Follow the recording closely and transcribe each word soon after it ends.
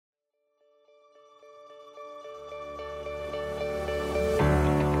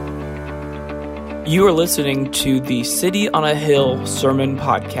You are listening to the City on a Hill Sermon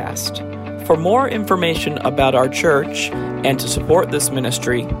Podcast. For more information about our church and to support this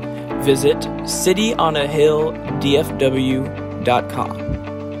ministry, visit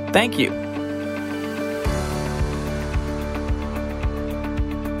cityonahilldfw.com. Thank you.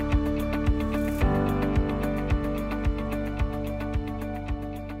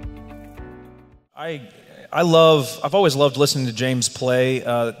 I've always loved listening to James play.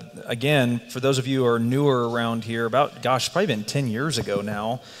 Again, for those of you who are newer around here, probably been 10 years ago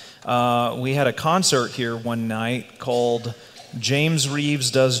now, we had a concert here one night called James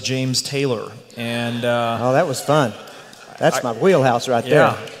Reeves Does James Taylor. And that was fun. That's my wheelhouse right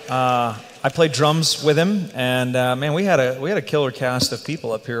there. I played drums with him, and man, we had a killer cast of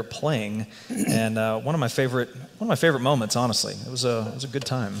people up here playing, and one of my favorite moments, honestly. It was a good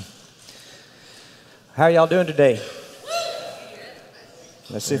time. How are y'all doing today?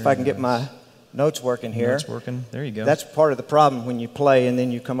 Let's see if I can get my notes working here. Notes working. There you go. That's part of the problem when you play and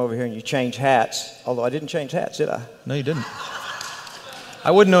then you come over here and you change hats. Although I didn't change hats, did I? No, you didn't.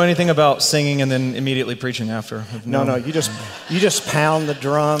 I wouldn't know anything about singing and then immediately preaching after. No, you just pound the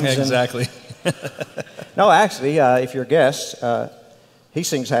drums. Yeah, exactly. No, actually, if you're a guest, he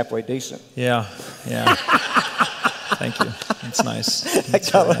sings halfway decent. Yeah. Thank you. That's nice. That's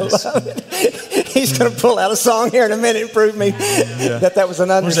very nice. He's going to pull out a song here in a minute and prove me that was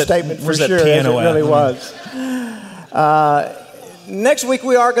an understatement for sure. Where's that piano as it really was. Next week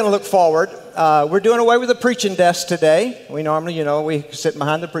we are going to look forward. We're doing away with the preaching desk today. We normally, we sit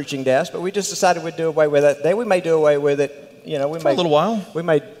behind the preaching desk, but we just decided we'd do away with it. Today we may do away with it. For a little while. We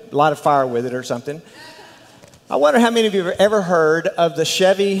may light a fire with it or something. I wonder how many of you have ever heard of the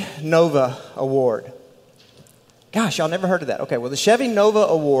Chevy Nova Award. Gosh, y'all never heard of that. Okay, well, the Chevy Nova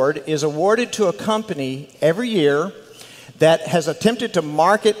Award is awarded to a company every year that has attempted to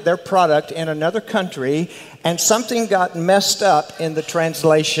market their product in another country, and something got messed up in the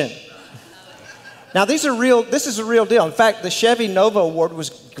translation. Now, this is a real deal. In fact, the Chevy Nova Award was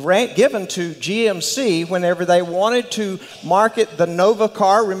given to GMC whenever they wanted to market the Nova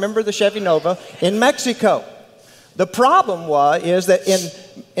car, remember the Chevy Nova, in Mexico. The problem is that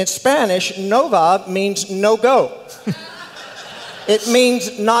in Spanish, Nova means no go. It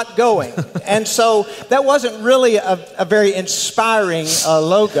means not going. And so that wasn't really a very inspiring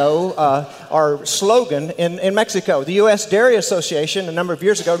logo or slogan in Mexico. The U.S. Dairy Association, a number of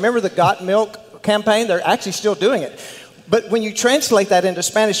years ago, remember the Got Milk campaign? They're actually still doing it. But when you translate that into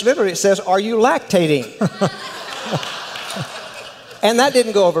Spanish, literally it says, "Are you lactating?" And that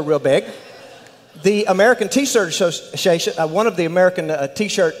didn't go over real big. The American T-shirt Association, one of the American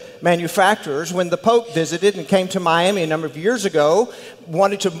T-shirt manufacturers, when the Pope visited and came to Miami a number of years ago,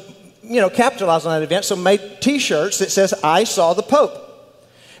 wanted to, capitalize on that event, so made T-shirts that says, "I saw the Pope."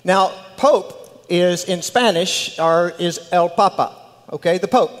 Now, Pope is in Spanish is El Papa, okay, the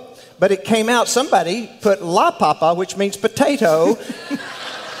Pope. But it came out, somebody put La Papa, which means potato,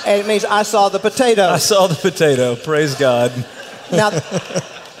 and it means I saw the potato. I saw the potato. Praise God. Now,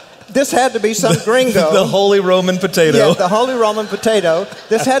 this had to be some gringo. The Holy Roman potato. Yeah, the Holy Roman potato.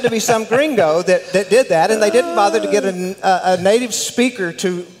 This had to be some gringo that did that, and they didn't bother to get a native speaker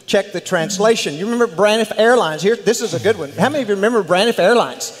to check the translation. You remember Braniff Airlines? This is a good one. How many of you remember Braniff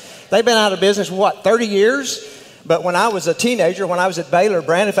Airlines? They've been out of business, 30 years? But when I was a teenager, when I was at Baylor,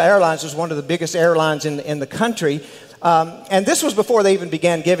 Braniff Airlines was one of the biggest airlines in the country. And this was before they even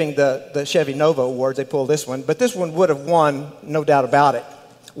began giving the Chevy Nova Awards. They pulled this one. But this one would have won, no doubt about it.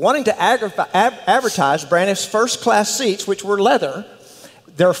 Wanting to advertise Braniff's first-class seats, which were leather,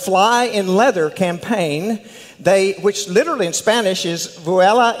 their Fly in Leather campaign, which literally in Spanish is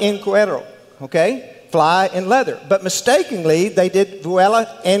Vuela en Cuero, okay? Fly in leather. But mistakenly, they did Vuela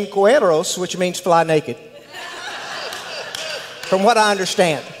en Cueros, which means fly naked, from what I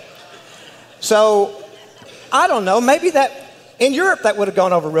understand. So, I don't know, maybe in Europe, that would have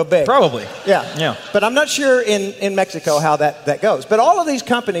gone over real big. Probably. Yeah. But I'm not sure in Mexico how that goes. But all of these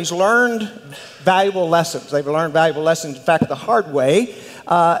companies learned valuable lessons. They've learned valuable lessons, in fact, the hard way.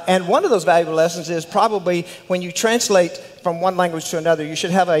 And one of those valuable lessons is probably when you translate from one language to another, you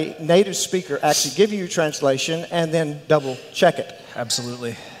should have a native speaker actually give you your translation and then double check it.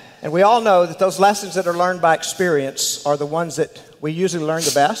 Absolutely. And we all know that those lessons that are learned by experience are the ones that we usually learn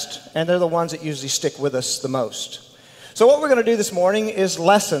the best, and they're the ones that usually stick with us the most. So what we're going to do this morning is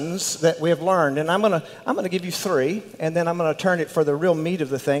lessons that we have learned, and I'm going to give you 3, and then I'm going to turn it for the real meat of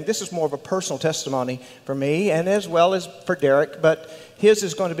the thing. This is more of a personal testimony for me, and as well as for Derek, but his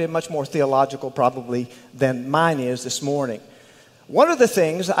is going to be much more theological probably than mine is this morning. One of the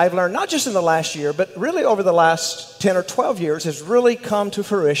things I've learned, not just in the last year, but really over the last 10 or 12 years, has really come to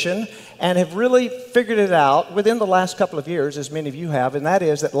fruition and have really figured it out within the last couple of years, as many of you have, and that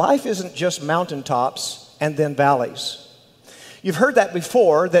is that life isn't just mountaintops and then valleys. You've heard that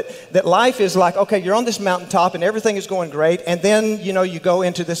before, that life is like, okay, you're on this mountaintop and everything is going great, and then, you go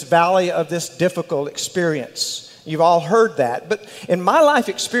into this valley of this difficult experience. You've all heard that. But in my life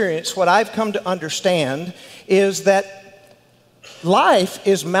experience, what I've come to understand is that life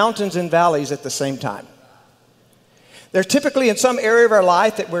is mountains and valleys at the same time. They're typically in some area of our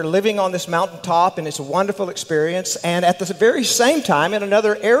life that we're living on this mountaintop and it's a wonderful experience. And at the very same time, in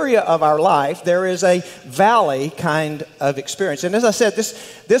another area of our life, there is a valley kind of experience. And as I said,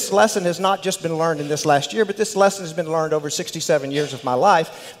 this lesson has not just been learned in this last year, but this lesson has been learned over 67 years of my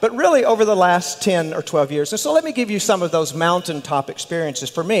life, but really over the last 10 or 12 years. And so let me give you some of those mountaintop experiences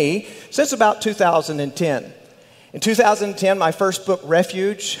for me since about 2010. In 2010, my first book,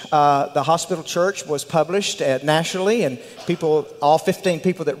 Refuge, The Hospital Church, was published nationally, and all 15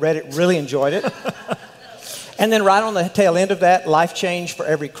 people that read it really enjoyed it. And then right on the tail end of that, Life Change for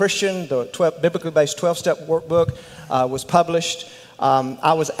Every Christian, the biblically based 12-step workbook, was published.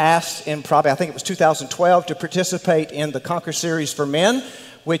 I was asked in I think it was 2012, to participate in the Conquer series for men,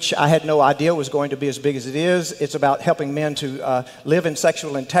 which I had no idea was going to be as big as it is. It's about helping men to live in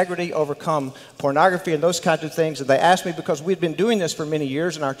sexual integrity, overcome pornography, and those kinds of things. And they asked me because we'd been doing this for many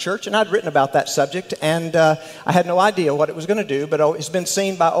years in our church, and I'd written about that subject, and I had no idea what it was going to do, but it's been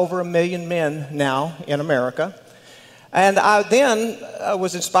seen by over 1 million men now in America. And I then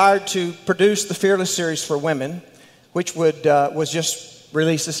was inspired to produce the Fearless series for women, which was just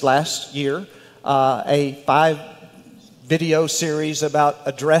released this last year, a 5-video series about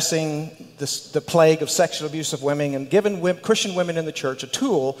addressing the plague of sexual abuse of women and giving Christian women in the church a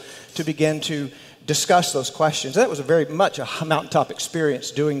tool to begin to discuss those questions. That was very much a mountaintop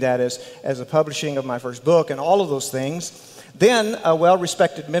experience doing that as a publishing of my first book and all of those things. Then a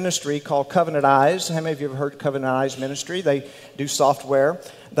well-respected ministry called Covenant Eyes. How many of you have heard Covenant Eyes Ministry? They do software.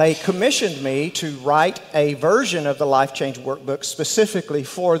 They commissioned me to write a version of the Life Change workbook specifically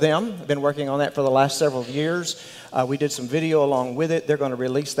for them. I've been working on that for the last several years. We did some video along with it. They're going to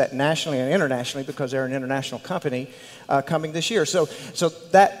release that nationally and internationally because they're an international company coming this year. So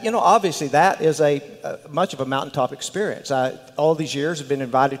that, obviously that is much of a mountaintop experience. All these years have been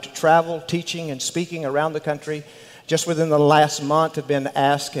invited to travel, teaching, and speaking around the country. Just within the last month, have been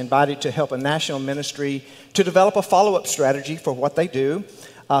invited to help a national ministry to develop a follow-up strategy for what they do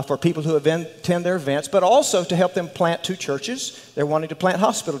for people who attend their events, but also to help them plant 2 churches. They're wanting to plant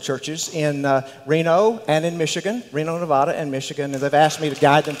hospital churches in Reno and in Michigan, Reno, Nevada, and Michigan, and they've asked me to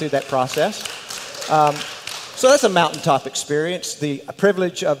guide them through that process. So that's a mountaintop experience. The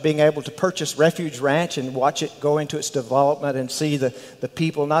privilege of being able to purchase Refuge Ranch and watch it go into its development and see the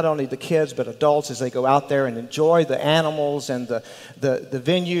people, not only the kids, but adults as they go out there and enjoy the animals and the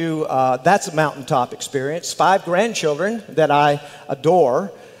venue. That's a mountaintop experience. 5 grandchildren that I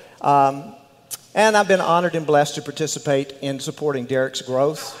adore. And I've been honored and blessed to participate in supporting Derek's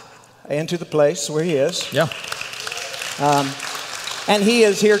growth into the place where he is. Yeah. And he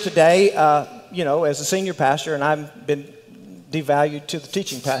is here today, as a senior pastor, and I've been devalued to the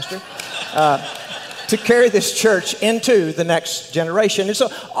teaching pastor, to carry this church into the next generation. And so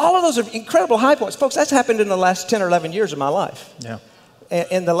all of those are incredible high points. Folks, that's happened in the last 10 or 11 years of my life. Yeah.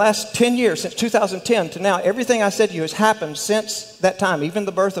 In the last 10 years, since 2010 to now, everything I said to you has happened since that time, even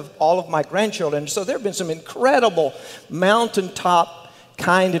the birth of all of my grandchildren. So there have been some incredible mountaintop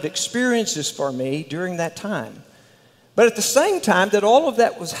kind of experiences for me during that time. But at the same time that all of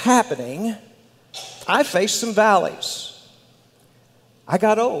that was happening, I faced some valleys. I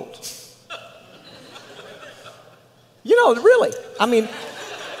got old. Really.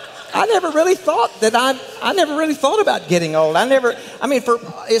 I never really thought about getting old.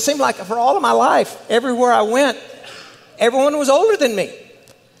 It seemed like for all of my life, everywhere I went, everyone was older than me.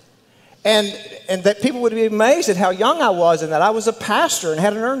 And that people would be amazed at how young I was and that I was a pastor and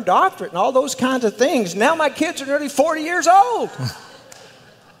had an earned doctorate and all those kinds of things. Now my kids are nearly 40 years old.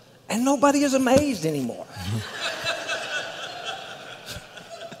 And nobody is amazed anymore.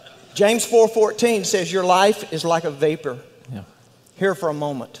 James 4:14 says, your life is like a vapor. Yeah. Here for a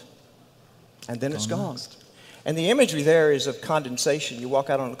moment. And then it's gone. And the imagery there is of condensation. You walk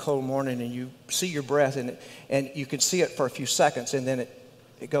out on a cold morning and you see your breath and you can see it for a few seconds and then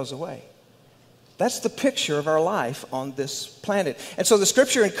it goes away. That's the picture of our life on this planet. And so the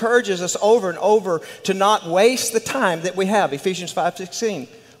scripture encourages us over and over to not waste the time that we have. Ephesians 5:16.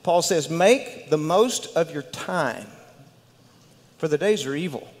 Paul says, make the most of your time, for the days are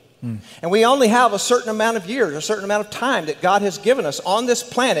evil. And we only have a certain amount of years, a certain amount of time that God has given us on this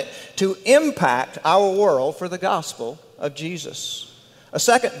planet to impact our world for the gospel of Jesus. A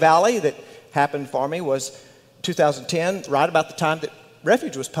second valley that happened for me was 2010, right about the time that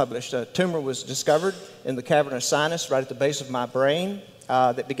Refuge was published. A tumor was discovered in the cavernous sinus right at the base of my brain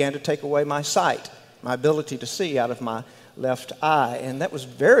that began to take away my sight, my ability to see out of my left eye. And that was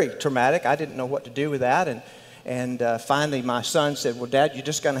very traumatic. I didn't know what to do with that. And finally, my son said, well, Dad, you're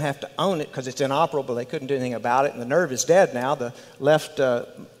just going to have to own it because it's inoperable. They couldn't do anything about it. And the nerve is dead now. The left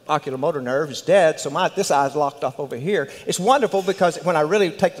oculomotor nerve is dead. So this eye is locked off over here. It's wonderful because when I really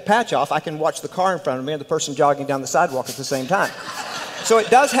take the patch off, I can watch the car in front of me and the person jogging down the sidewalk at the same time. So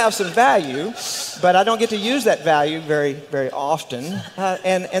it does have some value, but I don't get to use that value very, very often.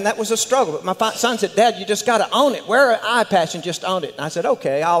 And that was a struggle. But my son said, Dad, you just got to own it. Wear an eye patch and just own it. And I said,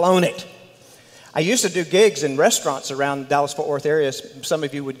 okay, I'll own it. I used to do gigs in restaurants around the Dallas-Fort Worth area. Some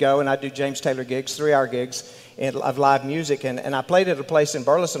of you would go, and I'd do James Taylor gigs, 3-hour gigs of live music. And I played at a place in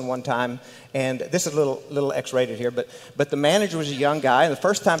Burleson one time, and this is a little X-rated here, but the manager was a young guy, and the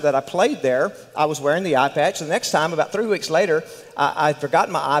first time that I played there, I was wearing the eye patch. The next time, about 3 weeks later, I'd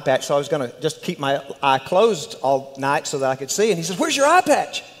forgotten my eye patch, so I was going to just keep my eye closed all night so that I could see. And he said, where's your eye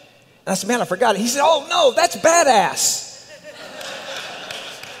patch? And I said, man, I forgot it. He said, oh, no, that's badass.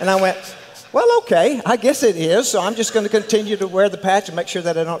 And I went, well, okay, I guess it is, so I'm just going to continue to wear the patch and make sure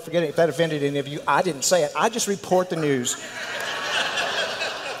that I don't forget it. If that offended any of you, I didn't say it. I just report the news.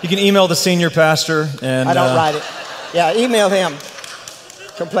 You can email the senior pastor. And I don't write it. Yeah, email him.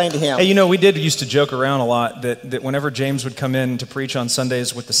 Complain to him. Hey, we used to joke around a lot that whenever James would come in to preach on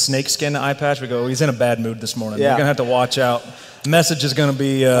Sundays with the snakeskin eye patch, we go, oh, he's in a bad mood this morning. Yeah. You're going to have to watch out. The message is going to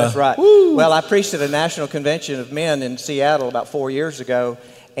be... That's right. Woo. Well, I preached at a national convention of men in Seattle about 4 years ago,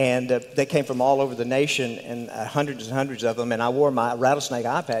 and they came from all over the nation, and hundreds and hundreds of them, and I wore my rattlesnake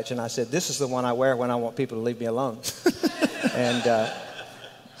eye patch, and I said, this is the one I wear when I want people to leave me alone. And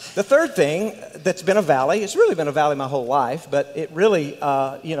the third thing that's been a valley, it's really been a valley my whole life, but it really,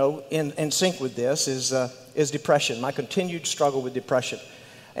 in sync with this is depression, my continued struggle with depression.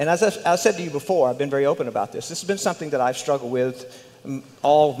 And as I said to you before, I've been very open about this. This has been something that I've struggled with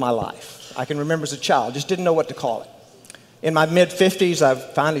all of my life. I can remember as a child, just didn't know what to call it. In my mid-50s,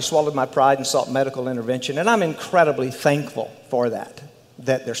 I've finally swallowed my pride and sought medical intervention, and I'm incredibly thankful for that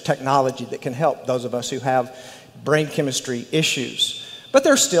there's technology that can help those of us who have brain chemistry issues. But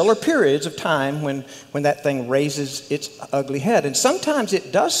there still are periods of time when that thing raises its ugly head, and sometimes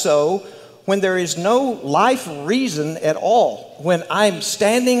it does so when there is no life reason at all, when I'm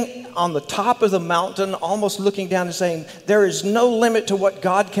standing on the top of the mountain, almost looking down and saying, there is no limit to what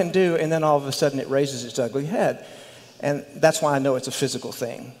God can do, and then all of a sudden it raises its ugly head. And that's why I know it's a physical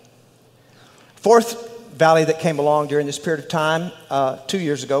thing. Fourth valley that came along during this period of time, 2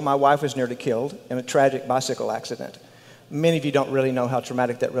 years ago, my wife was nearly killed in a tragic bicycle accident. Many of you don't really know how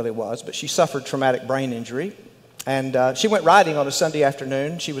traumatic that really was, but she suffered traumatic brain injury. And she went riding on a Sunday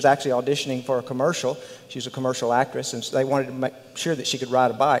afternoon. She was actually auditioning for a commercial. She's a commercial actress, and so they wanted to make sure that she could ride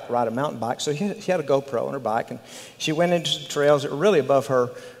a mountain bike. So she had a GoPro on her bike, and she went into some trails that were really above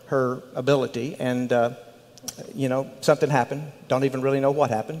her ability. And something happened. Don't even really know what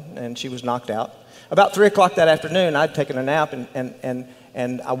happened, and she was knocked out. About 3 o'clock that afternoon, I'd taken a nap,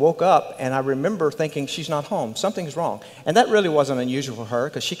 and I woke up, and I remember thinking, she's not home. Something's wrong. And that really wasn't unusual for her,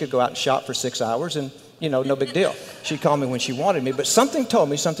 because she could go out and shop for 6 hours, and, no big deal. She'd call me when she wanted me, but something told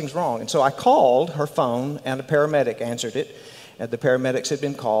me something's wrong. And so I called her phone, and a paramedic answered it. And the paramedics had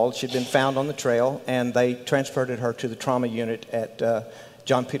been called. She'd been found on the trail, and they transferred her to the trauma unit at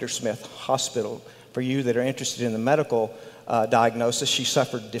John Peter Smith Hospital. For you that are interested in the medical diagnosis, she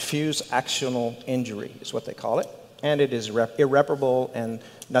suffered diffuse axonal injury, is what they call it. And it is irreparable, and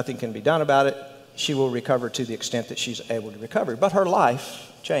nothing can be done about it. She will recover to the extent that she's able to recover. But her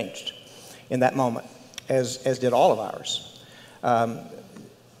life changed in that moment, as did all of ours.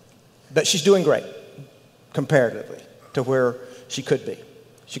 But she's doing great, comparatively, to where she could be.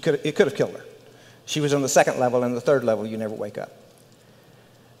 It could have killed her. She was on the second level, and the third level, you never wake up.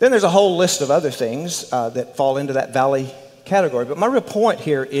 Then there's a whole list of other things that fall into that valley category. But my real point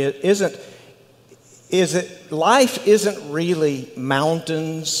here is that life isn't really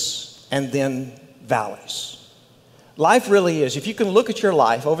mountains and then valleys. Life really is, if you can look at your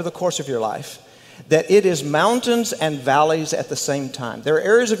life over the course of your life, that it is mountains and valleys at the same time. There are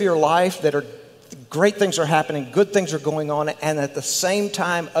areas of your life that are great things are happening, good things are going on, and at the same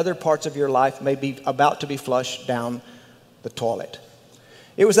time, other parts of your life may be about to be flushed down the toilet.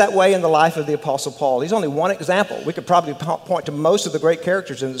 It was that way in the life of the Apostle Paul. He's only one example. We could probably point to most of the great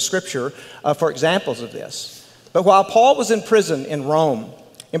characters in the Scripture for examples of this. But while Paul was in prison in Rome,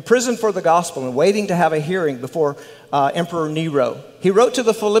 imprisoned for the gospel and waiting to have a hearing before Emperor Nero. He wrote to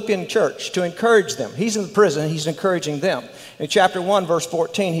the Philippian church to encourage them. He's in prison, he's encouraging them. In chapter 1, verse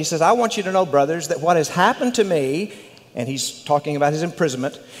 14, he says, I want you to know, brothers, that what has happened to me, and he's talking about his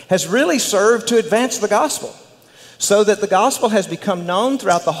imprisonment, has really served to advance the gospel, so that the gospel has become known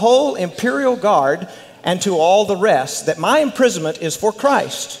throughout the whole imperial guard and to all the rest, that my imprisonment is for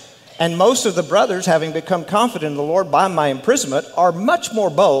Christ. And most of the brothers, having become confident in the Lord by my imprisonment, are much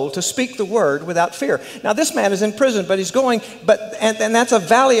more bold to speak the word without fear. Now, this man is in prison, but he's going, and that's a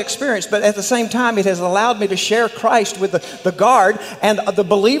valley experience, but at the same time, it has allowed me to share Christ with the guard, and the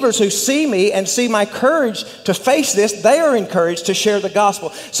believers who see me and see my courage to face this, they are encouraged to share the gospel.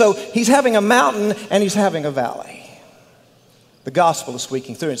 So he's having a mountain and he's having a valley. The gospel is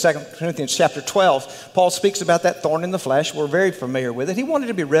squeaking through. In 2 Corinthians chapter 12, Paul speaks about that thorn in the flesh. We're very familiar with it. He wanted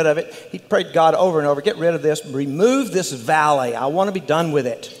to be rid of it. He prayed God over and over, get rid of this, remove this valley. I want to be done with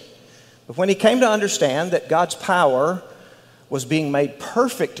it. But when he came to understand that God's power was being made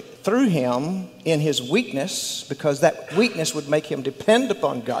perfect through him in his weakness, because that weakness would make him depend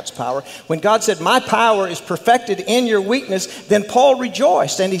upon God's power. When God said, my power is perfected in your weakness, then Paul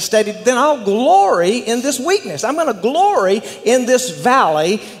rejoiced and he stated, then I'll glory in this weakness. I'm going to glory in this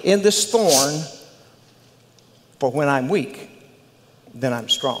valley, in this thorn, for when I'm weak, then I'm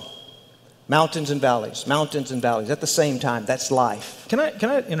strong. Mountains and valleys at the same time. That's life. Can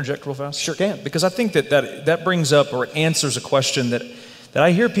I interject real fast? Sure can. Because I think that brings up or answers a question that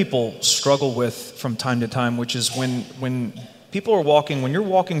I hear people struggle with from time to time, which is when people are when you're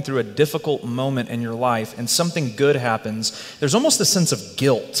walking through a difficult moment in your life and something good happens, there's almost a sense of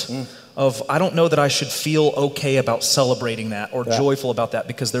guilt of, I don't know that I should feel okay about celebrating that or joyful about that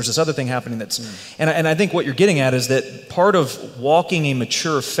because there's this other thing happening that's, and I think what you're getting at is that part of walking a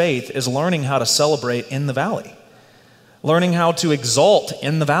mature faith is learning how to celebrate in the valley, learning how to exalt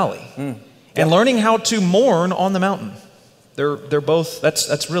in the valley, and learning how to mourn on the mountain. They're both,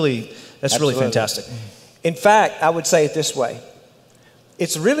 that's really fantastic. In fact, I would say it this way.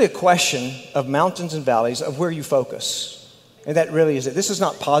 It's really a question of mountains and valleys, of where you focus. And that really is it. This is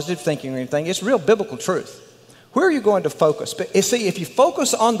not positive thinking or anything. It's real biblical truth. Where are you going to focus? But you see, if you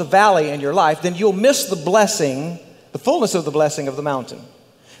focus on the valley in your life, then you'll miss the blessing, the fullness of the blessing of the mountain.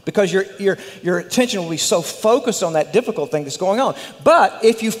 Because your attention will be so focused on that difficult thing that's going on. But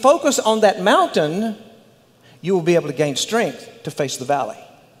if you focus on that mountain, you will be able to gain strength to face the valley.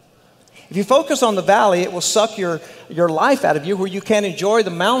 If you focus on the valley, it will suck your life out of you where you can't enjoy the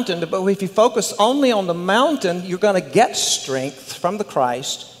mountain. But if you focus only on the mountain, you're going to get strength from the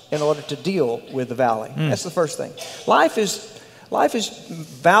Christ in order to deal with the valley. That's the first thing. Life is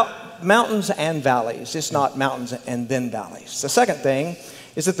mountains and valleys. It's not mountains and then valleys. The second thing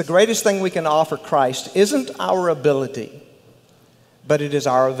is that the greatest thing we can offer Christ isn't our ability, but it is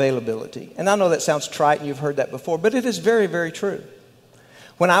our availability. And I know that sounds trite and you've heard that before, but it is very, very true.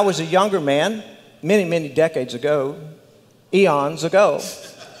 When I was a younger man, many, many decades ago, eons ago,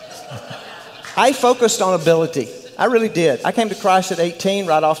 I focused on ability. I really did. I came to Christ at 18,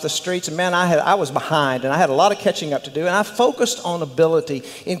 right off the streets, and man, I was behind, and I had a lot of catching up to do, and I focused on ability,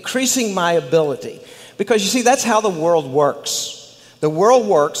 increasing my ability. Because you see, that's how the world works. The world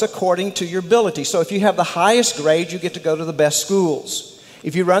works according to your ability. So if you have the highest grade, you get to go to the best schools.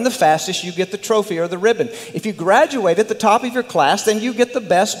 If you run the fastest, you get the trophy or the ribbon. If you graduate at the top of your class, then you get the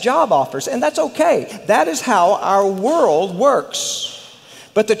best job offers. And that's okay. That is how our world works.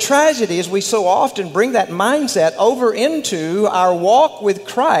 But the tragedy is we so often bring that mindset over into our walk with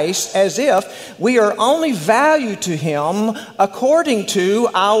Christ as if we are only valued to Him according to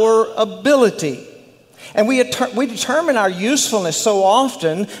our ability. And we determine our usefulness so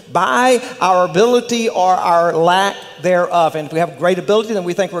often by our ability or our lack thereof. And if we have great ability, then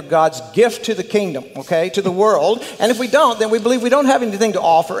we think we're God's gift to the kingdom, okay, to the world. And if we don't, then we believe we don't have anything to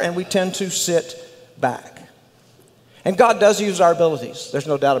offer, and we tend to sit back. And God does use our abilities. There's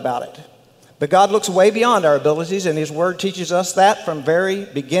no doubt about it. But God looks way beyond our abilities, and His Word teaches us that from very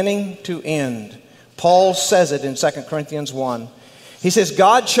beginning to end. Paul says it in 2 Corinthians 1. He says,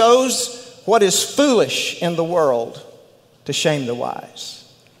 God chose what is foolish in the world to shame the wise.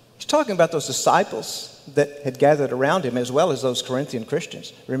 He's talking about those disciples that had gathered around him as well as those Corinthian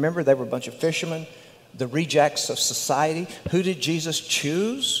Christians. Remember, they were a bunch of fishermen, the rejects of society. Who did Jesus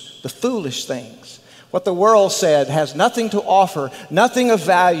choose? The foolish things. What the world said has nothing to offer, nothing of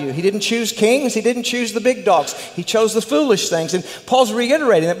value. He didn't choose kings. He didn't choose the big dogs. He chose the foolish things. And Paul's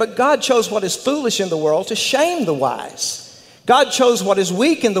reiterating that, but God chose what is foolish in the world to shame the wise. God chose what is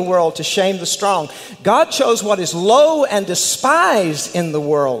weak in the world to shame the strong. God chose what is low and despised in the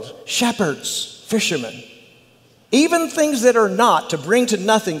world, shepherds, fishermen, even things that are not, to bring to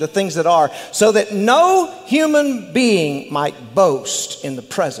nothing the things that are, so that no human being might boast in the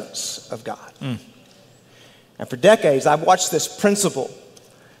presence of God. And for decades, I've watched this principle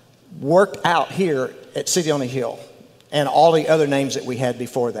worked out here at City on a Hill and all the other names that we had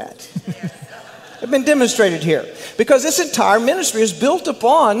before that. Have been demonstrated here because this entire ministry is built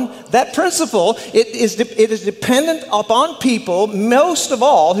upon that principle. It is dependent upon people, most of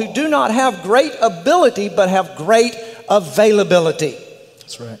all, who do not have great ability but have great availability.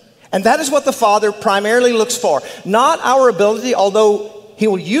 That's right. And that is what the Father primarily looks for. Not our ability, although He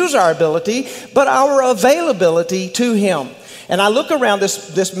will use our ability, but our availability to Him. And I look around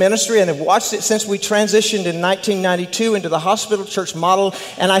this ministry and have watched it since we transitioned in 1992 into the hospital church model,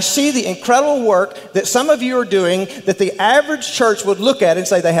 and I see the incredible work that some of you are doing that the average church would look at and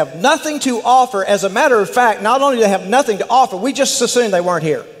say they have nothing to offer. As a matter of fact, not only do they have nothing to offer, we just assumed they weren't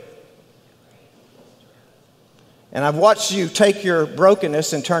here. And I've watched you take your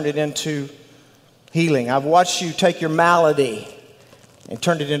brokenness and turn it into healing. I've watched you take your malady and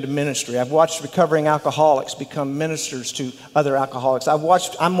turned it into ministry. I've watched recovering alcoholics become ministers to other alcoholics.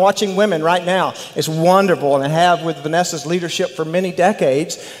 I'm watching women right now. It's wonderful, and I have with Vanessa's leadership for many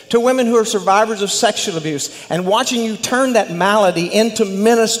decades, to women who are survivors of sexual abuse, and watching you turn that malady into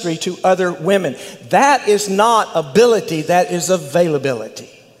ministry to other women. That is not ability, that is availability.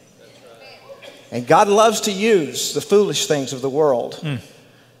 And God loves to use the foolish things of the world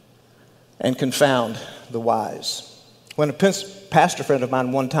and confound the wise. When a pastor friend of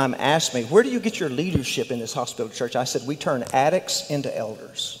mine one time asked me, "Where do you get your leadership in this hospital church?" I said, "We turn addicts into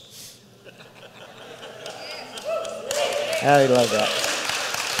elders." I love that.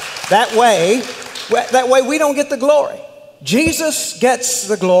 That way we don't get the glory. Jesus gets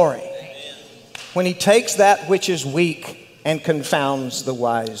the glory when He takes that which is weak and confounds the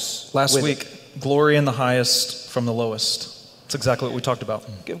wise. Last week, glory in the highest from the lowest. That's exactly what we talked about.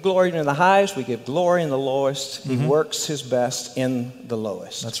 Give glory in the highest, we give glory in the lowest. He works His best in the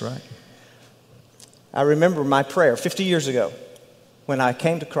lowest. That's right. I remember my prayer 50 years ago when I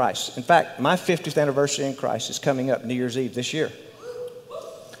came to Christ. In fact, my 50th anniversary in Christ is coming up New Year's Eve this year.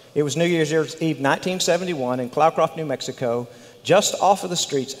 It was New Year's Eve 1971 in Cloudcroft, New Mexico, just off of the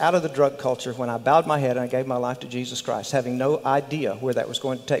streets, out of the drug culture, when I bowed my head and I gave my life to Jesus Christ, having no idea where that was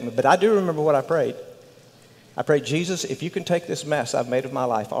going to take me. But I do remember what I prayed. I prayed, "Jesus, if you can take this mess I've made of my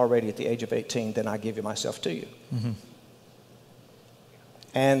life already at the age of 18, then I give myself to you."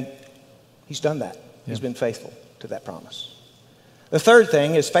 And He's done that. He's been faithful to that promise. The third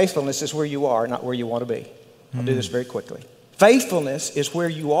thing is faithfulness is where you are, not where you want to be. I'll do this very quickly. Faithfulness is where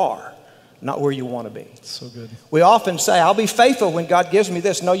you are, not where you want to be. So good. We often say, "I'll be faithful when God gives me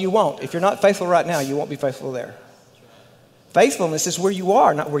this." No, you won't. If you're not faithful right now, you won't be faithful there. Faithfulness is where you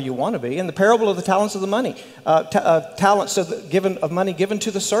are, not where you want to be. In the parable of the talents of the money, talents of money given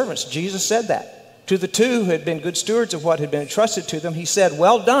to the servants, Jesus said that. To the two who had been good stewards of what had been entrusted to them, He said,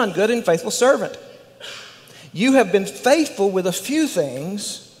 "Well done, good and faithful servant. You have been faithful with a few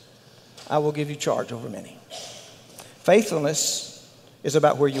things. I will give you charge over many." Faithfulness is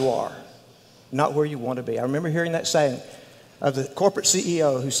about where you are, not where you want to be. I remember hearing that saying of the corporate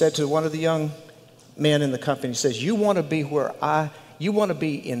CEO who said to one of the young men in the company, he says, you want to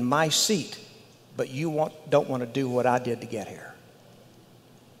be in my seat, but you don't want to do what I did to get here.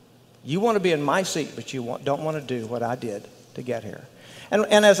 You want to be in my seat, but you don't want to do what I did to get here.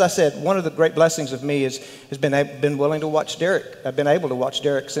 And as I said, one of the great blessings of me has been willing to watch Derek. I've been able to watch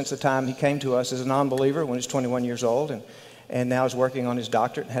Derek since the time he came to us as a non-believer when he was 21 years old, and now is working on his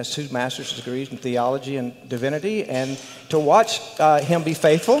doctorate and has 2 master's degrees in theology and divinity. And to watch him be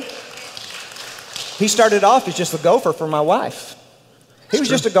faithful. He started off as just a gopher for my wife. He was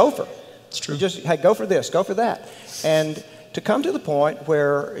just a gopher. It's true. He just, hey, go for this, go for that. And to come to the point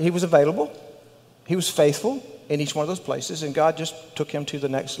where he was available, he was faithful in each one of those places, and God just took him to the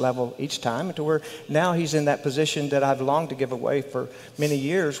next level each time, and to where now he's in that position that I've longed to give away for many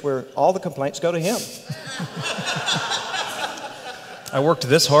years, where all the complaints go to him. I worked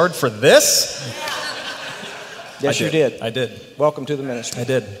this hard for this? Yes, you did. I did. Welcome to the ministry. I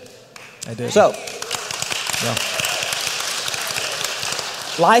did. So, yeah.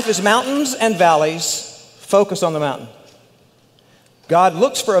 Life is mountains and valleys. Focus on the mountain. God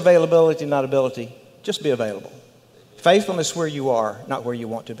looks for availability, not ability. Just be available. Faithfulness where you are, not where you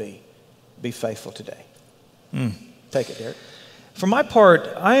want to be. Be faithful today. Take it, Derek. For my part,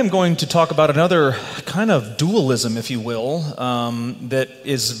 I am going to talk about another kind of dualism, if you will, that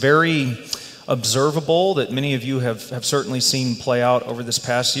is very observable, that many of you have certainly seen play out over this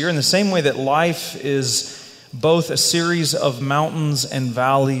past year, in the same way that life is both a series of mountains and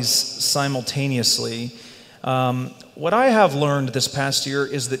valleys simultaneously. What I have learned this past year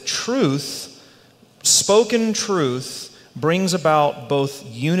is that truth, spoken truth, brings about both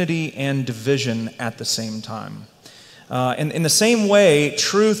unity and division at the same time. And in the same way,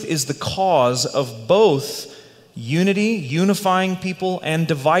 truth is the cause of both unity, unifying people, and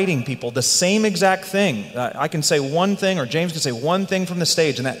dividing people. The same exact thing. I can say one thing, or James can say one thing from the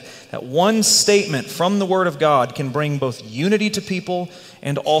stage, and that one statement from the Word of God can bring both unity to people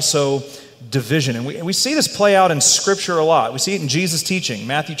and also division. And we see this play out in Scripture a lot. We see it in Jesus' teaching.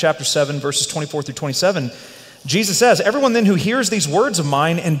 Matthew chapter 7, verses 24 through 27. Jesus says, "Everyone then who hears these words of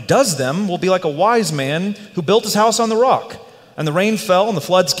mine and does them will be like a wise man who built his house on the rock. And the rain fell, and the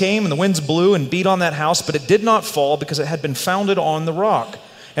floods came, and the winds blew and beat on that house, but it did not fall because it had been founded on the rock.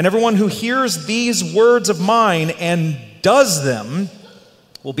 And everyone who hears these words of mine and does them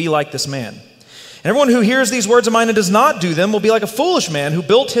will be like this man. And everyone who hears these words of mine and does not do them will be like a foolish man who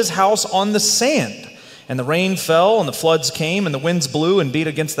built his house on the sand. And the rain fell, and the floods came, and the winds blew and beat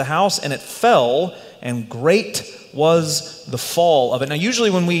against the house, and it fell, and great was the fall of it." Now, usually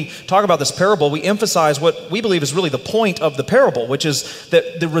when we talk about this parable, we emphasize what we believe is really the point of the parable, which is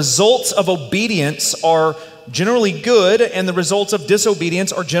that the results of obedience are generally good and the results of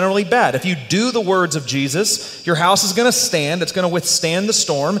disobedience are generally bad. If you do the words of Jesus, your house is going to stand. It's going to withstand the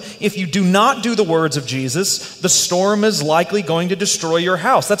storm. If you do not do the words of Jesus, the storm is likely going to destroy your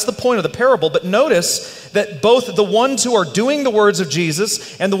house. That's the point of the parable. But notice that both the ones who are doing the words of Jesus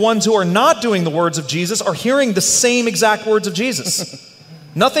and the ones who are not doing the words of Jesus are hearing the same exact words of Jesus.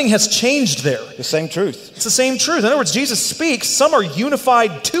 Nothing has changed there. The same truth. It's the same truth. In other words, Jesus speaks. Some are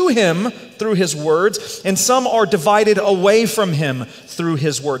unified to him through his words, and some are divided away from him through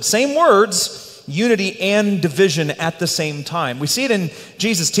his words. Same words, unity and division at the same time. We see it in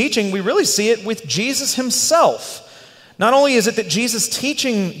Jesus' teaching. We really see it with Jesus himself. Not only is it that Jesus'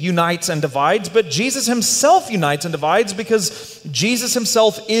 teaching unites and divides, but Jesus himself unites and divides because Jesus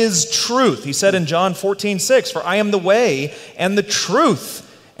himself is truth. He said in John 14:6, "For I am the way and the truth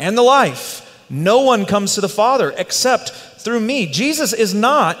and the life. No one comes to the Father except through me." Jesus is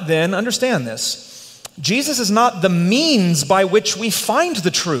not, then, understand this, Jesus is not the means by which we find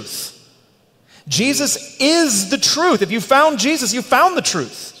the truth. Jesus is the truth. If you found Jesus, you found the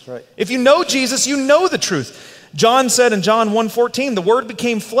truth. That's right. If you know Jesus, you know the truth. John said in John 1:14, "The Word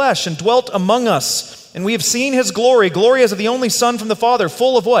became flesh and dwelt among us, and we have seen his glory, glory as of the only Son from the Father,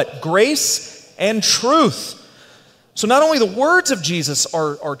 full of" what? Grace and truth. So not only the words of Jesus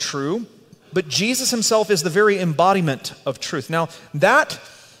are true, but Jesus himself is the very embodiment of truth. Now, that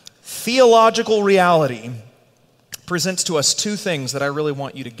theological reality presents to us two things that I really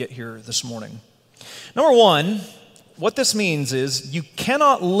want you to get here this morning. Number one, what this means is you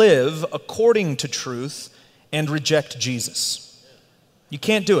cannot live according to truth and reject Jesus. You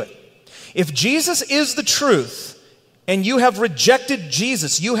can't do it. If Jesus is the truth and you have rejected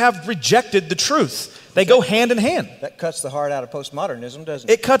Jesus, you have rejected the truth. They go hand in hand. That cuts the heart out of postmodernism, doesn't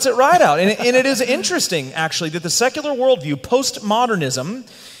it? It cuts it right out. And it is interesting, actually, that the secular worldview, postmodernism,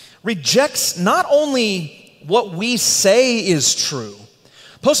 rejects not only what we say is true.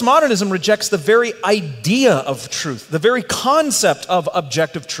 Postmodernism rejects the very idea of truth. The very concept of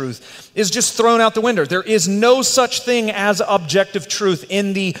objective truth is just thrown out the window. There is no such thing as objective truth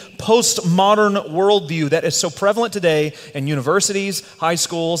in the postmodern worldview that is so prevalent today in universities, high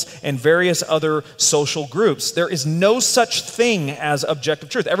schools, and various other social groups. There is no such thing as objective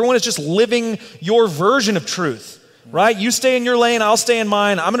truth. Everyone is just living your version of truth, right? You stay in your lane, I'll stay in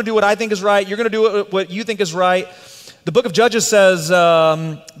mine. I'm going to do what I think is right. You're going to do what you think is right. The book of Judges says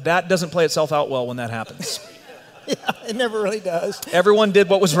that doesn't play itself out well when that happens. Yeah, it never really does. Everyone did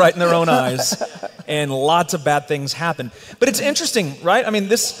what was right in their own eyes, and lots of bad things happened. But it's interesting, right? I mean,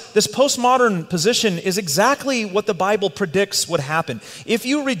 this postmodern position is exactly what the Bible predicts would happen. If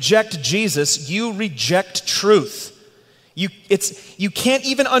you reject Jesus, you reject truth. You can't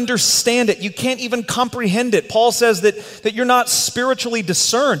even understand it. You can't even comprehend it. Paul says that you're not spiritually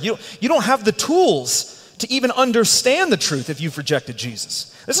discerned. You don't have the tools to even understand the truth if you've rejected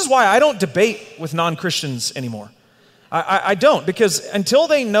Jesus. This is why I don't debate with non-Christians anymore. I don't, because until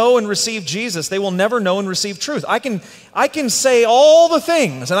they know and receive Jesus, they will never know and receive truth. I can say all the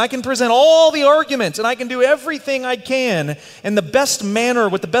things, and I can present all the arguments, and I can do everything I can in the best manner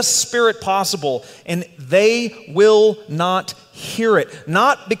with the best spirit possible, and they will not hear it.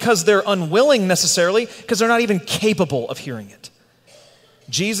 Not because they're unwilling necessarily, because they're not even capable of hearing it.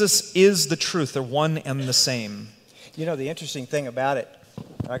 Jesus is the truth. They're one and the same. You know, the interesting thing about it,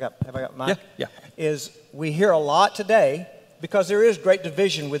 have I got mine? Yeah. Is we hear a lot today Because there is great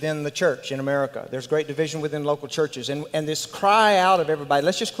division within the church in America. There's great division within local churches. And this cry out of everybody,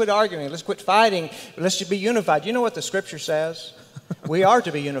 let's just quit arguing, let's quit fighting, let's just be unified. You know what the scripture says? We are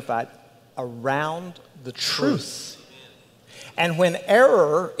to be unified around the truth. And when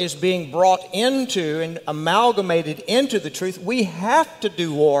error is being brought into and amalgamated into the truth, we have to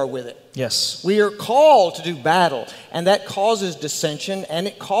do war with it. Yes. We are called to do battle, and that causes dissension and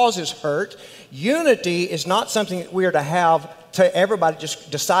it causes hurt. Unity is not something that we are to have to everybody just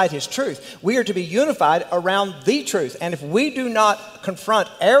decide his truth. We are to be unified around the truth. And if we do not confront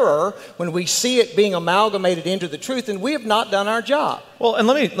error when we see it being amalgamated into the truth, then we have not done our job. Well, and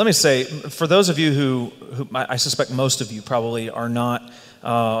let me say, for those of you who I suspect most of you probably are not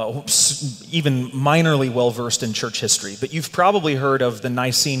even minorly well-versed in church history, but you've probably heard of the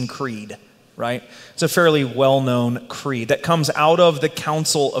Nicene Creed, right? It's a fairly well-known creed that comes out of the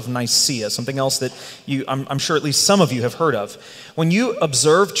Council of Nicaea, something else that I'm sure at least some of you have heard of. When you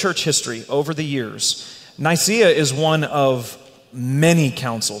observe church history over the years, Nicaea is one of many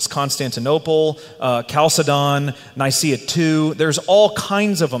councils. Constantinople, Chalcedon, Nicaea II. There's all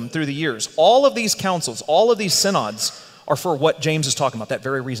kinds of them through the years. All of these councils, all of these synods are for what James is talking about, that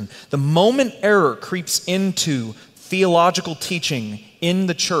very reason. The moment error creeps into theological teaching in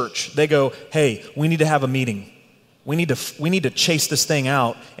the church, they go, hey, we need to have a meeting. We need to chase this thing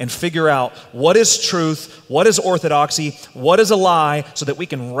out and figure out what is truth, what is orthodoxy, what is a lie, so that we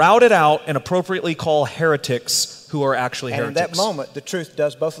can route it out and appropriately call heretics who are actually heretics. And in that moment, the truth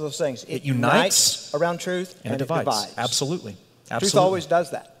does both of those things. It unites around truth and it divides. Absolutely. Truth always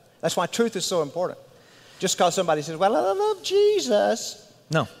does that. That's why truth is so important. Just because somebody says, well, I love Jesus.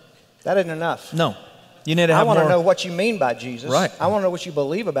 No. That isn't enough. No. You need to have I want more. to know what you mean by Jesus. Right. I want to know what you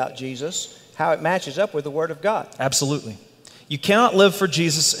believe about Jesus, how it matches up with the Word of God. Absolutely. You cannot live for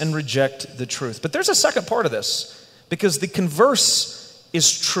Jesus and reject the truth. But there's a second part of this, because the converse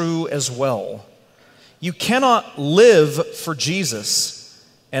is true as well. You cannot live for Jesus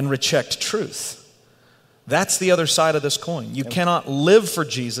and reject truth. That's the other side of this coin. You cannot live for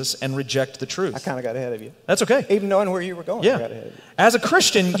Jesus and reject the truth. I kind of got ahead of you. That's okay. Even knowing where you were going, I got ahead of you. As a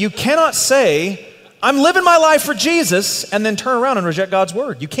Christian, you cannot say, I'm living my life for Jesus, and then turn around and reject God's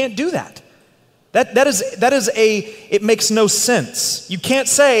word. You can't do that. It makes no sense. You can't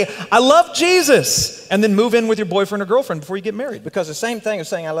say, I love Jesus, and then move in with your boyfriend or girlfriend before you get married. Because the same thing as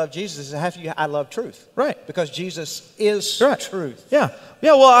saying I love Jesus is I love truth. Right. Because Jesus is truth. Yeah.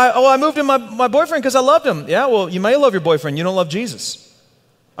 Yeah, well, I moved in my boyfriend because I loved him. Yeah, well, you may love your boyfriend. You don't love Jesus.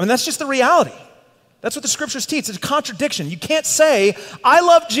 I mean, that's just the reality. That's what the scriptures teach. It's a contradiction. You can't say, I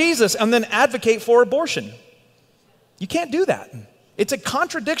love Jesus, and then advocate for abortion. You can't do that. It's a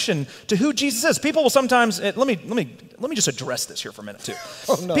contradiction to who Jesus is. People will sometimes, let me just address this here for a minute too.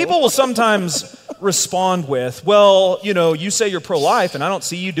 Oh, no. People will sometimes respond with, well, you say you're pro-life, and I don't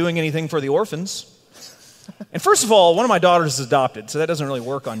see you doing anything for the orphans. And first of all, one of my daughters is adopted, so that doesn't really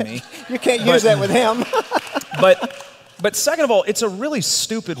work on me. You can't use that with him. But second of all, it's a really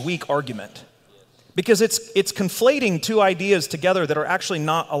stupid, weak argument. Because it's conflating two ideas together that are actually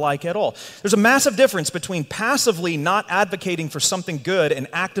not alike at all. There's a massive difference between passively not advocating for something good and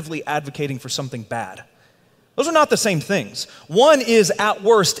actively advocating for something bad. Those are not the same things. One is, at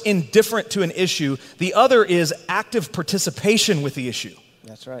worst, indifferent to an issue. The other is active participation with the issue.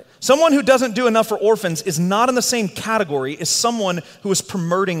 That's right. Someone who doesn't do enough for orphans is not in the same category as someone who is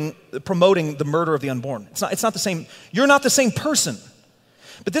promoting the murder of the unborn. It's not the same. You're not the same person.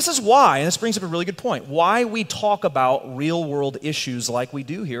 But this is why, and this brings up a really good point, why we talk about real-world issues like we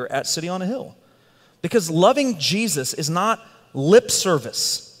do here at City on a Hill. Because loving Jesus is not lip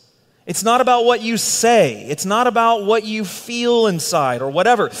service. It's not about what you say. It's not about what you feel inside or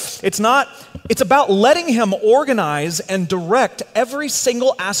whatever. It's about letting him organize and direct every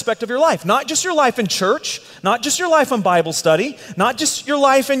single aspect of your life. Not just your life in church, not just your life in Bible study, not just your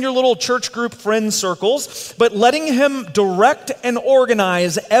life in your little church group friend circles, but letting him direct and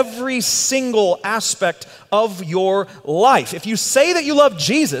organize every single aspect of your life. If you say that you love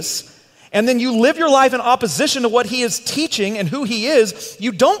Jesus, and then you live your life in opposition to what he is teaching and who he is,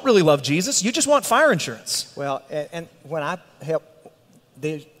 you don't really love Jesus. You just want fire insurance. Well, and when I help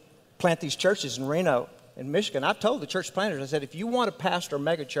plant these churches in Reno, in Michigan, I've told the church planters, I said, if you want to pastor a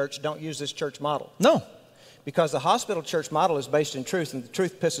mega church, don't use this church model. No. Because the hospital church model is based in truth, and the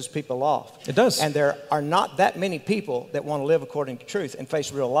truth pisses people off. It does. And there are not that many people that want to live according to truth and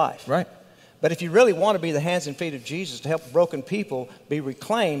face real life. Right. But if you really want to be the hands and feet of Jesus to help broken people be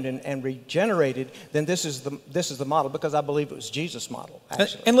reclaimed and regenerated, then this is the model, because I believe it was Jesus' model,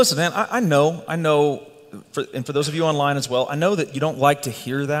 actually. And listen, man, I know, for those of you online as well, I know that you don't like to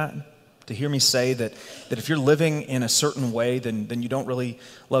hear that. to hear me say that if you're living in a certain way, then you don't really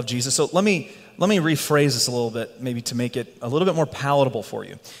love Jesus. So let me rephrase this a little bit, maybe to make it a little bit more palatable for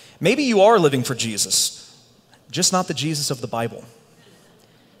you. Maybe you are living for Jesus, just not the Jesus of the Bible.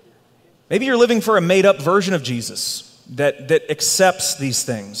 Maybe you're living for a made-up version of Jesus that accepts these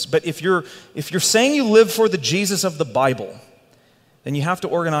things. But if you're saying you live for the Jesus of the Bible, then you have to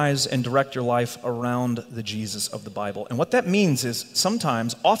organize and direct your life around the Jesus of the Bible. And what that means is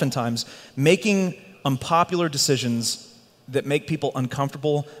oftentimes, making unpopular decisions that make people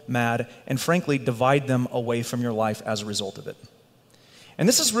uncomfortable, mad, and frankly, divide them away from your life as a result of it. And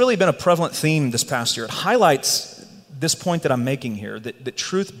this has really been a prevalent theme this past year. It highlights this point that I'm making here, that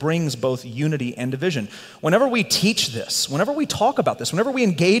truth brings both unity and division. Whenever we teach this, whenever we talk about this, whenever we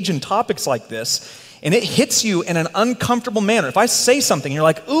engage in topics like this, and it hits you in an uncomfortable manner, if I say something and you're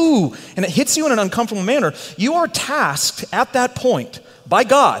like, ooh, and it hits you in an uncomfortable manner, you are tasked at that point by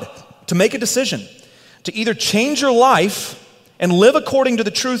God to make a decision to either change your life and live according to the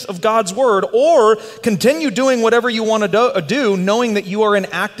truth of God's word, or continue doing whatever you want to do, knowing that you are in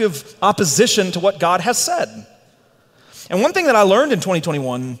active opposition to what God has said. And one thing that I learned in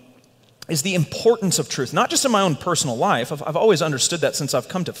 2021 is the importance of truth, not just in my own personal life. I've always understood that since I've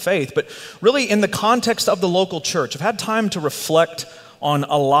come to faith, but really in the context of the local church. I've had time to reflect on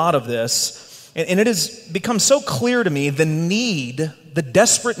a lot of this, and it has become so clear to me the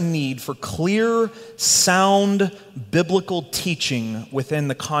desperate need for clear, sound, biblical teaching within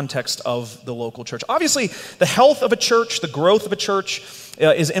the context of the local church. Obviously, the health of a church, the growth of a church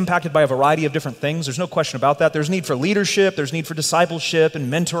is impacted by a variety of different things. There's no question about that. There's need for leadership, there's need for discipleship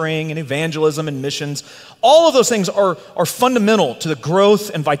and mentoring and evangelism and missions. All of those things are fundamental to the growth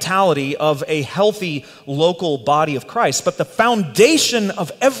and vitality of a healthy local body of Christ. But the foundation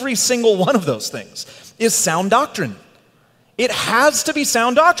of every single one of those things is sound doctrine. It has to be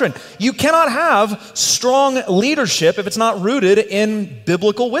sound doctrine. You cannot have strong leadership if it's not rooted in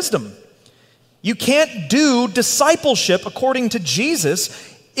biblical wisdom. You can't do discipleship according to Jesus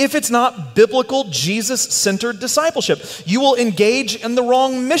if it's not biblical, Jesus-centered discipleship. You will engage in the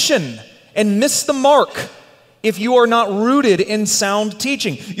wrong mission and miss the mark if you are not rooted in sound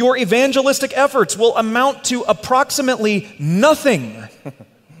teaching. Your evangelistic efforts will amount to approximately nothing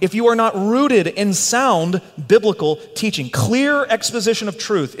if you are not rooted in sound biblical teaching. Clear exposition of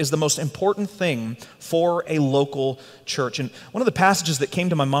truth is the most important thing for a local church. And one of the passages that came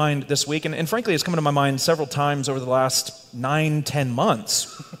to my mind this week, and frankly has come to my mind several times over the last 9-10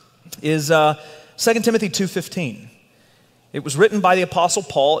 months, is 2 Timothy 2:15. It was written by the Apostle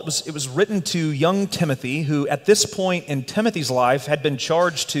Paul. It was written to young Timothy, who at this point in Timothy's life had been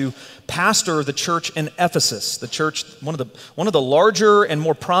charged to pastor the church in Ephesus, the church, one of the larger and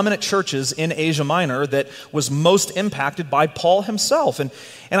more prominent churches in Asia Minor that was most impacted by Paul himself. And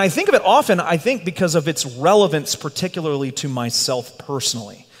I think of it often, I think because of its relevance, particularly to myself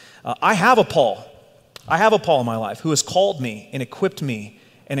personally. I have a Paul in my life who has called me and equipped me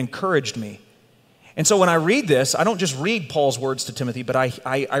and encouraged me. And so when I read this, I don't just read Paul's words to Timothy, but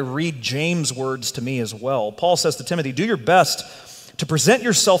I read James' words to me as well. Paul says to Timothy, do your best to present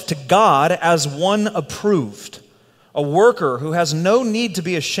yourself to God as one approved, a worker who has no need to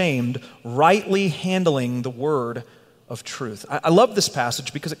be ashamed, rightly handling the word of truth. I love this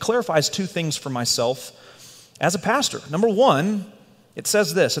passage because it clarifies two things for myself as a pastor. Number one, it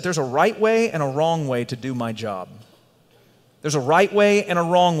says this, that there's a right way and a wrong way to do my job. There's a right way and a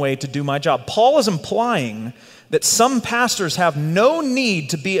wrong way to do my job. Paul is implying that some pastors have no need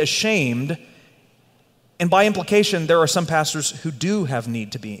to be ashamed, and by implication, there are some pastors who do have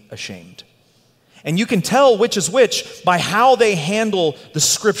need to be ashamed. And you can tell which is which by how they handle the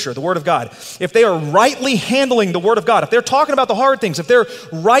Scripture, the Word of God. If they are rightly handling the Word of God, if they're talking about the hard things, if they're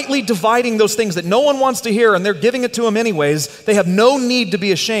rightly dividing those things that no one wants to hear and they're giving it to them anyways, they have no need to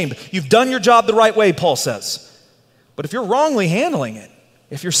be ashamed. You've done your job the right way, Paul says. But if you're wrongly handling it,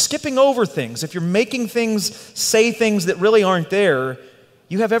 if you're skipping over things, if you're making things say things that really aren't there,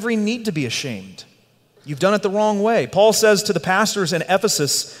 you have every need to be ashamed. You've done it the wrong way. Paul says to the pastors in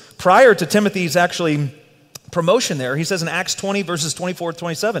Ephesus, prior to Timothy's actually promotion there, he says in Acts 20 verses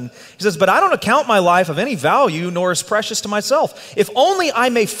 24-27, he says, but I don't account my life of any value nor as precious to myself, if only I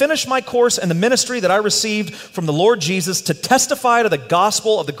may finish my course and the ministry that I received from the Lord Jesus to testify to the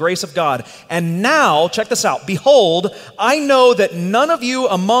gospel of the grace of God. And now, check this out, behold, I know that none of you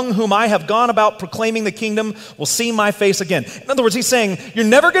among whom I have gone about proclaiming the kingdom will see my face again. In other words, he's saying, you're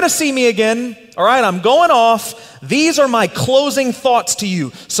never going to see me again. All right, I'm going off. These are my closing thoughts to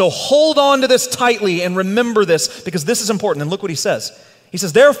you. So hold on to this tightly and remember this because this is important. And look what he says. He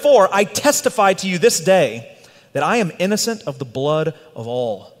says, therefore, I testify to you this day that I am innocent of the blood of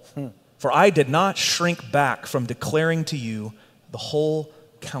all. For I did not shrink back from declaring to you the whole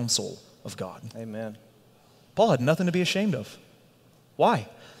counsel of God. Amen. Paul had nothing to be ashamed of. Why?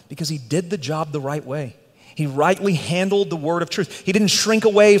 Because he did the job the right way. He rightly handled the word of truth. He didn't shrink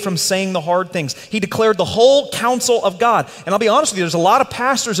away from saying the hard things. He declared the whole counsel of God. And I'll be honest with you, there's a lot of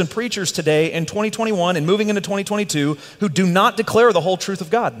pastors and preachers today in 2021 and moving into 2022 who do not declare the whole truth of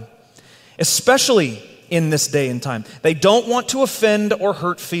God, especially in this day and time. They don't want to offend or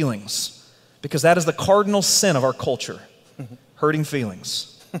hurt feelings because that is the cardinal sin of our culture, hurting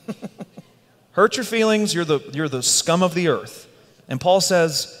feelings. Hurt your feelings, you're the scum of the earth. And Paul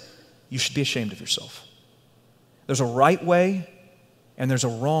says, you should be ashamed of yourself. There's a right way and there's a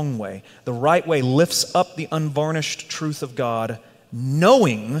wrong way. The right way lifts up the unvarnished truth of God,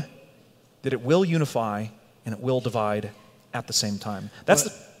 knowing that it will unify and it will divide at the same time.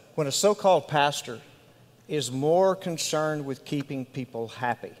 When a so-called pastor is more concerned with keeping people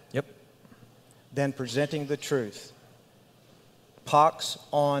happy than presenting the truth, pox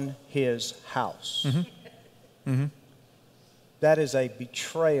on his house. That is a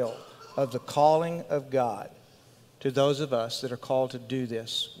betrayal of the calling of God to those of us that are called to do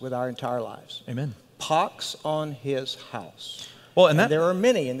this with our entire lives. Amen. Pox on his house. Well, and there are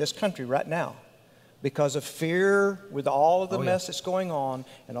many in this country right now because of fear with all of the mess that's going on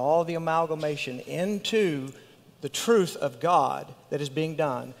and all the amalgamation into the truth of God that is being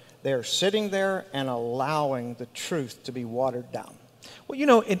done. They're sitting there and allowing the truth to be watered down. Well, you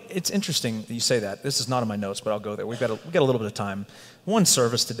know, it's interesting that you say that. This is not in my notes, but I'll go there. We've got a little bit of time. One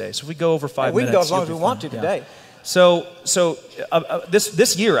service today, so if we go over 5 minutes. We can go as long as we want to today. So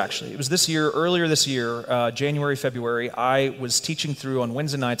this year, actually, it was earlier this year, January, February, I was teaching through on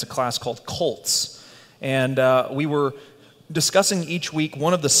Wednesday nights a class called Cults. And we were discussing each week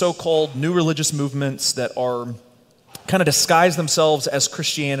one of the so-called new religious movements that are kind of disguise themselves as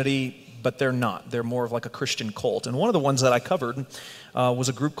Christianity, but they're not. They're more of like a Christian cult. And one of the ones that I covered was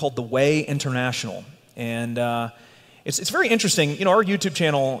a group called The Way International. And it's very interesting. You know, our YouTube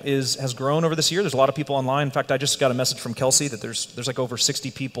channel has grown over this year. There's a lot of people online. In fact, I just got a message from Kelsey that there's like over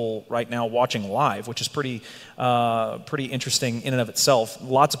 60 people right now watching live, which is pretty interesting in and of itself.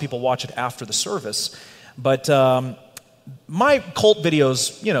 Lots of people watch it after the service. But my cult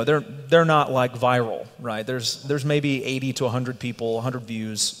videos, you know, they're not like viral, right? There's maybe 80 to 100 people, 100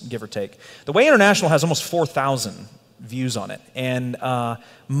 views, give or take. The Way International has almost 4,000 views on it, and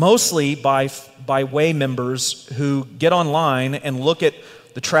mostly by Way members who get online and look at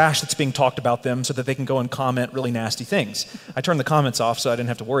the trash that's being talked about them so that they can go and comment really nasty things. I turned the comments off so I didn't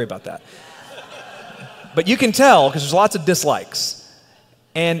have to worry about that. But you can tell because there's lots of dislikes.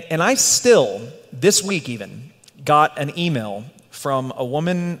 And I still, this week even, got an email from a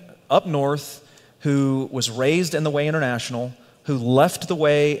woman up north who was raised in the Way International, who left the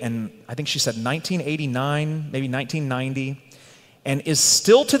Way in, I think she said 1989, maybe 1990, and is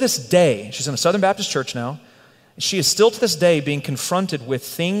still to this day, she's in a Southern Baptist church now, she is still to this day being confronted with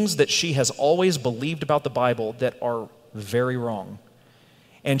things that she has always believed about the Bible that are very wrong.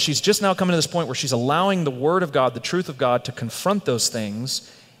 And she's just now coming to this point where she's allowing the Word of God, the truth of God, to confront those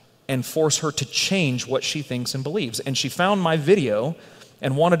things and force her to change what she thinks and believes. And she found my video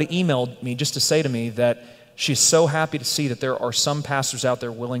and wanted to email me just to say to me that she's so happy to see that there are some pastors out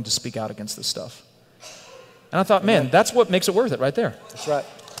there willing to speak out against this stuff. And I thought, man, that's what makes it worth it right there. That's right.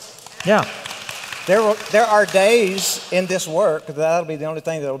 Yeah. There are days in this work that'll be the only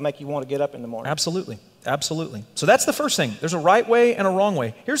thing that'll make you want to get up in the morning. Absolutely. Absolutely. So that's the first thing. There's a right way and a wrong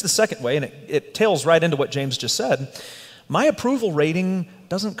way. Here's the second way, and it tails right into what James just said. My approval rating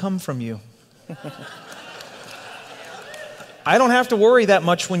doesn't come from you. I don't have to worry that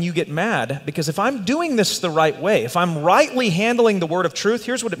much when you get mad, because if I'm doing this the right way, if I'm rightly handling the word of truth,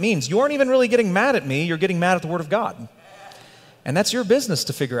 here's what it means. You aren't even really getting mad at me, you're getting mad at the word of God. And that's your business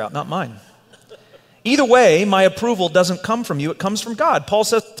to figure out, not mine. Either way, my approval doesn't come from you, it comes from God. Paul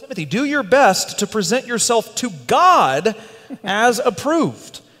says to Timothy, do your best to present yourself to God as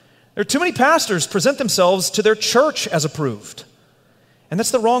approved. There are too many pastors present themselves to their church as approved. And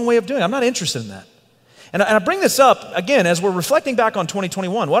that's the wrong way of doing it. I'm not interested in that. And I bring this up, again, as we're reflecting back on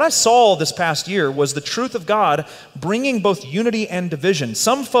 2021. What I saw this past year was the truth of God bringing both unity and division.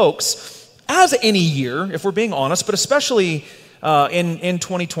 Some folks, as any year, if we're being honest, but especially in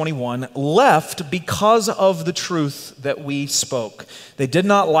 2021, left because of the truth that we spoke. They did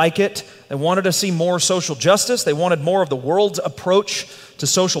not like it. They wanted to see more social justice. They wanted more of the world's approach to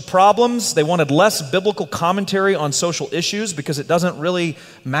social problems. They wanted less biblical commentary on social issues because it doesn't really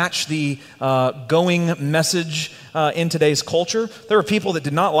match the going message in today's culture. There were people that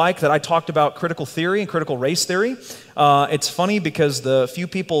did not like that I talked about critical theory and critical race theory. It's funny because the few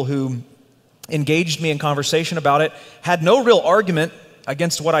people who engaged me in conversation about it, had no real argument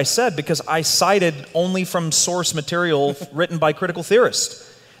against what I said because I cited only from source material written by critical theorists.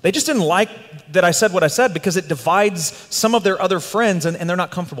 They just didn't like that I said what I said because it divides some of their other friends, and they're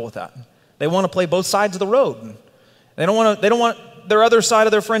not comfortable with that. They want to play both sides of the road. They don't want their other side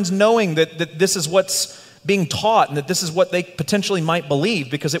of their friends knowing that this is what's being taught and that this is what they potentially might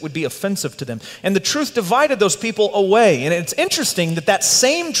believe because it would be offensive to them. And the truth divided those people away. And it's interesting that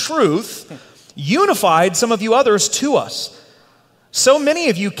same truth unified some of you others to us. So many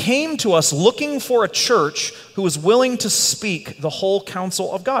of you came to us looking for a church who was willing to speak the whole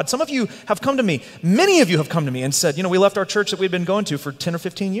counsel of God. Some of you have come to me, many of you have come to me and said, we left our church that we'd been going to for 10 or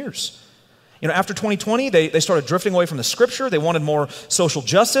 15 years. After 2020, they started drifting away from the scripture. They wanted more social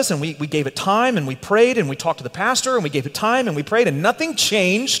justice, and we gave it time, and we prayed, and we talked to the pastor, and we gave it time, and we prayed, and nothing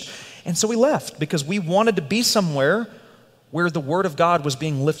changed. And so we left because we wanted to be somewhere where the word of God was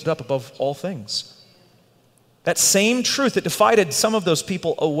being lifted up above all things. That same truth that divided some of those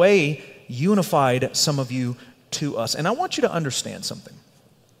people away unified some of you to us. And I want you to understand something,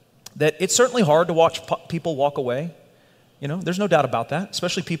 that it's certainly hard to watch people walk away. There's no doubt about that,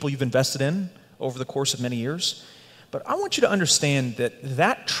 especially people you've invested in over the course of many years. But I want you to understand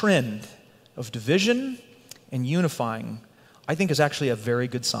that trend of division and unifying, I think, is actually a very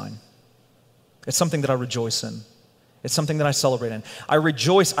good sign. It's something that I rejoice in. It's something that I celebrate in.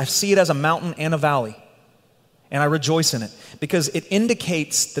 I see it as a mountain and a valley. And I rejoice in it because it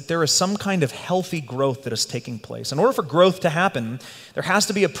indicates that there is some kind of healthy growth that is taking place. In order for growth to happen, there has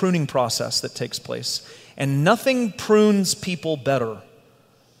to be a pruning process that takes place. And nothing prunes people better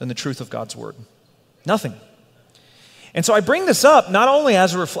than the truth of God's word. Nothing. And so I bring this up not only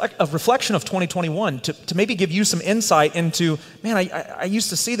as a reflection of 2021 to maybe give you some insight into, man, I used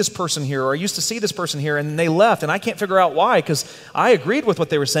to see this person here, or I used to see this person here, and they left, and I can't figure out why, because I agreed with what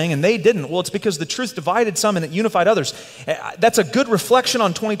they were saying, and they didn't. Well, it's because the truth divided some and it unified others. That's a good reflection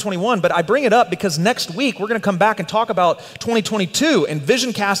on 2021, but I bring it up because next week we're going to come back and talk about 2022 and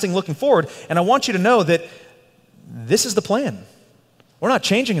vision casting looking forward, and I want you to know that this is the plan. We're not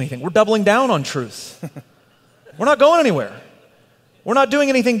changing anything. We're doubling down on truth. We're not going anywhere. We're not doing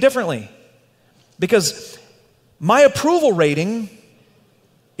anything differently. Because my approval rating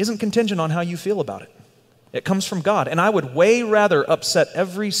isn't contingent on how you feel about it. It comes from God. And I would way rather upset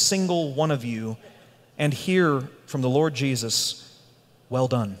every single one of you and hear from the Lord Jesus, well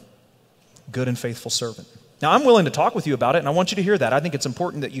done, good and faithful servant. Now, I'm willing to talk with you about it, and I want you to hear that. I think it's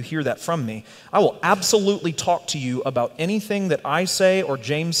important that you hear that from me. I will absolutely talk to you about anything that I say or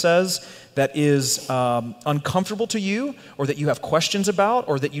James says that is uncomfortable to you, or that you have questions about,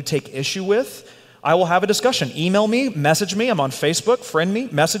 or that you take issue with. I will have a discussion. Email me, message me. I'm on Facebook. Friend me,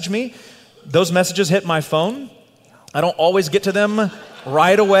 message me. Those messages hit my phone. I don't always get to them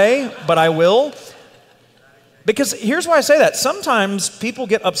right away, but I will. Because here's why I say that. Sometimes people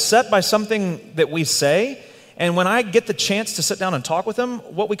get upset by something that we say, and when I get the chance to sit down and talk with them,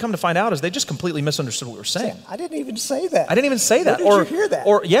 what we come to find out is they just completely misunderstood what we were saying. I didn't even say that. I didn't even say that. Where did you hear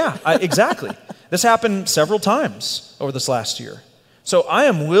that? Yeah, exactly. This happened several times over this last year. So I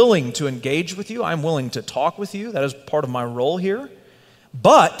am willing to engage with you. I'm willing to talk with you. That is part of my role here.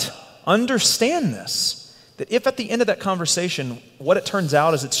 But understand this, that if at the end of that conversation, what it turns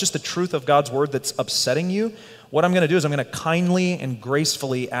out is it's just the truth of God's word that's upsetting you, what I'm going to do is I'm going to kindly and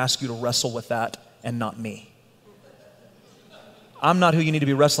gracefully ask you to wrestle with that and not me. I'm not who you need to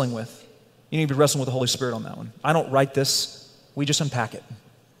be wrestling with. You need to be wrestling with the Holy Spirit on that one. I don't write this. We just unpack it.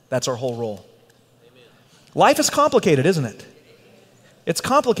 That's our whole role. Amen. Life is complicated, isn't it? It's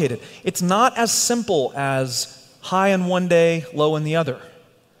complicated. It's not as simple as high in one day, low in the other.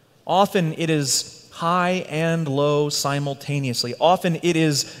 Often it is high and low simultaneously. Often it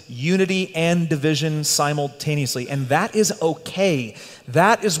is unity and division simultaneously, and that is okay.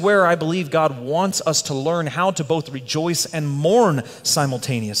 That is where I believe God wants us to learn how to both rejoice and mourn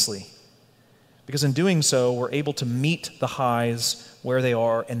simultaneously. Because in doing so, we're able to meet the highs where they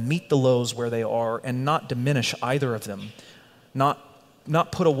are and meet the lows where they are and not diminish either of them, not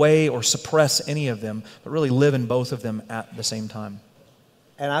put away or suppress any of them, but really live in both of them at the same time.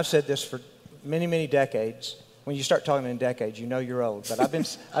 And I've said this for many, many decades. When you start talking in decades, you know you're old. But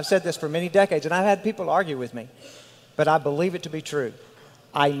I've said this for many decades, and I've had people argue with me. But I believe it to be true.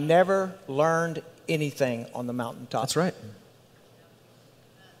 I never learned anything on the mountaintop. That's right.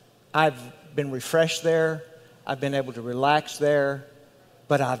 I've been refreshed there. I've been able to relax there.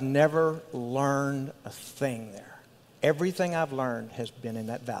 But I've never learned a thing there. Everything I've learned has been in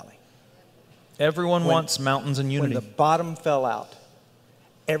that valley. Everyone wants mountains and unity. When the bottom fell out,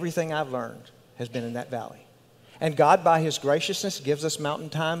 everything I've learned has been in that valley. And God, by His graciousness, gives us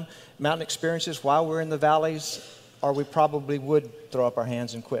mountain experiences while we're in the valleys, or we probably would throw up our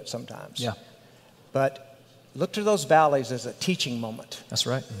hands and quit sometimes. Yeah. But look to those valleys as a teaching moment. That's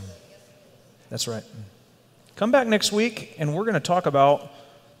right. That's right. Come back next week, and we're going to talk about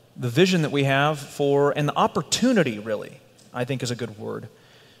the vision that we have for, and the opportunity, really, I think is a good word,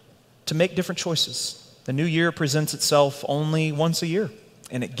 to make different choices. The new year presents itself only once a year,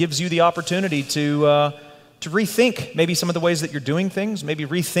 and it gives you the opportunity to rethink maybe some of the ways that you're doing things, maybe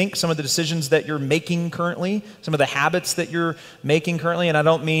rethink some of the decisions that you're making currently, some of the habits that you're making currently. And I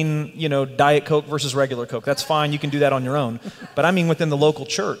don't mean, Diet Coke versus regular Coke. That's fine. You can do that on your own. But I mean within the local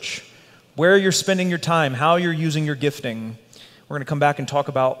church, where you're spending your time, how you're using your gifting. We're going to come back and talk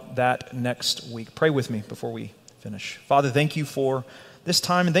about that next week. Pray with me before we finish. Father, thank you for this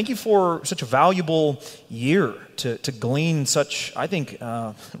time, and thank you for such a valuable year to glean such, I think,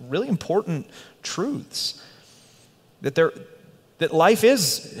 really important truths. That life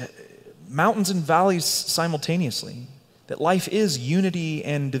is mountains and valleys simultaneously. That life is unity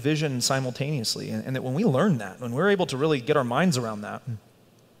and division simultaneously. And that when we learn that, when we're able to really get our minds around that,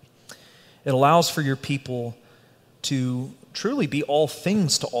 it allows for your people to truly be all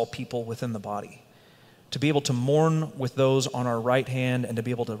things to all people within the body. To be able to mourn with those on our right hand and to be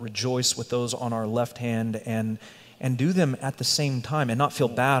able to rejoice with those on our left hand and do them at the same time and not feel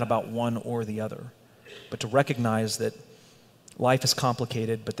bad about one or the other. But to recognize that life is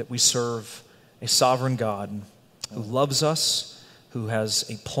complicated, but that we serve a sovereign God who loves us, who has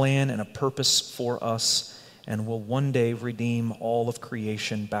a plan and a purpose for us, and will one day redeem all of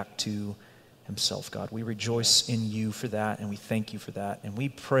creation back to Himself, God. We rejoice in you for that, and we thank you for that. And we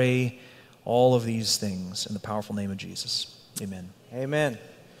pray all of these things in the powerful name of Jesus. Amen. Amen.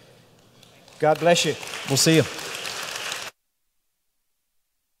 God bless you. We'll see you.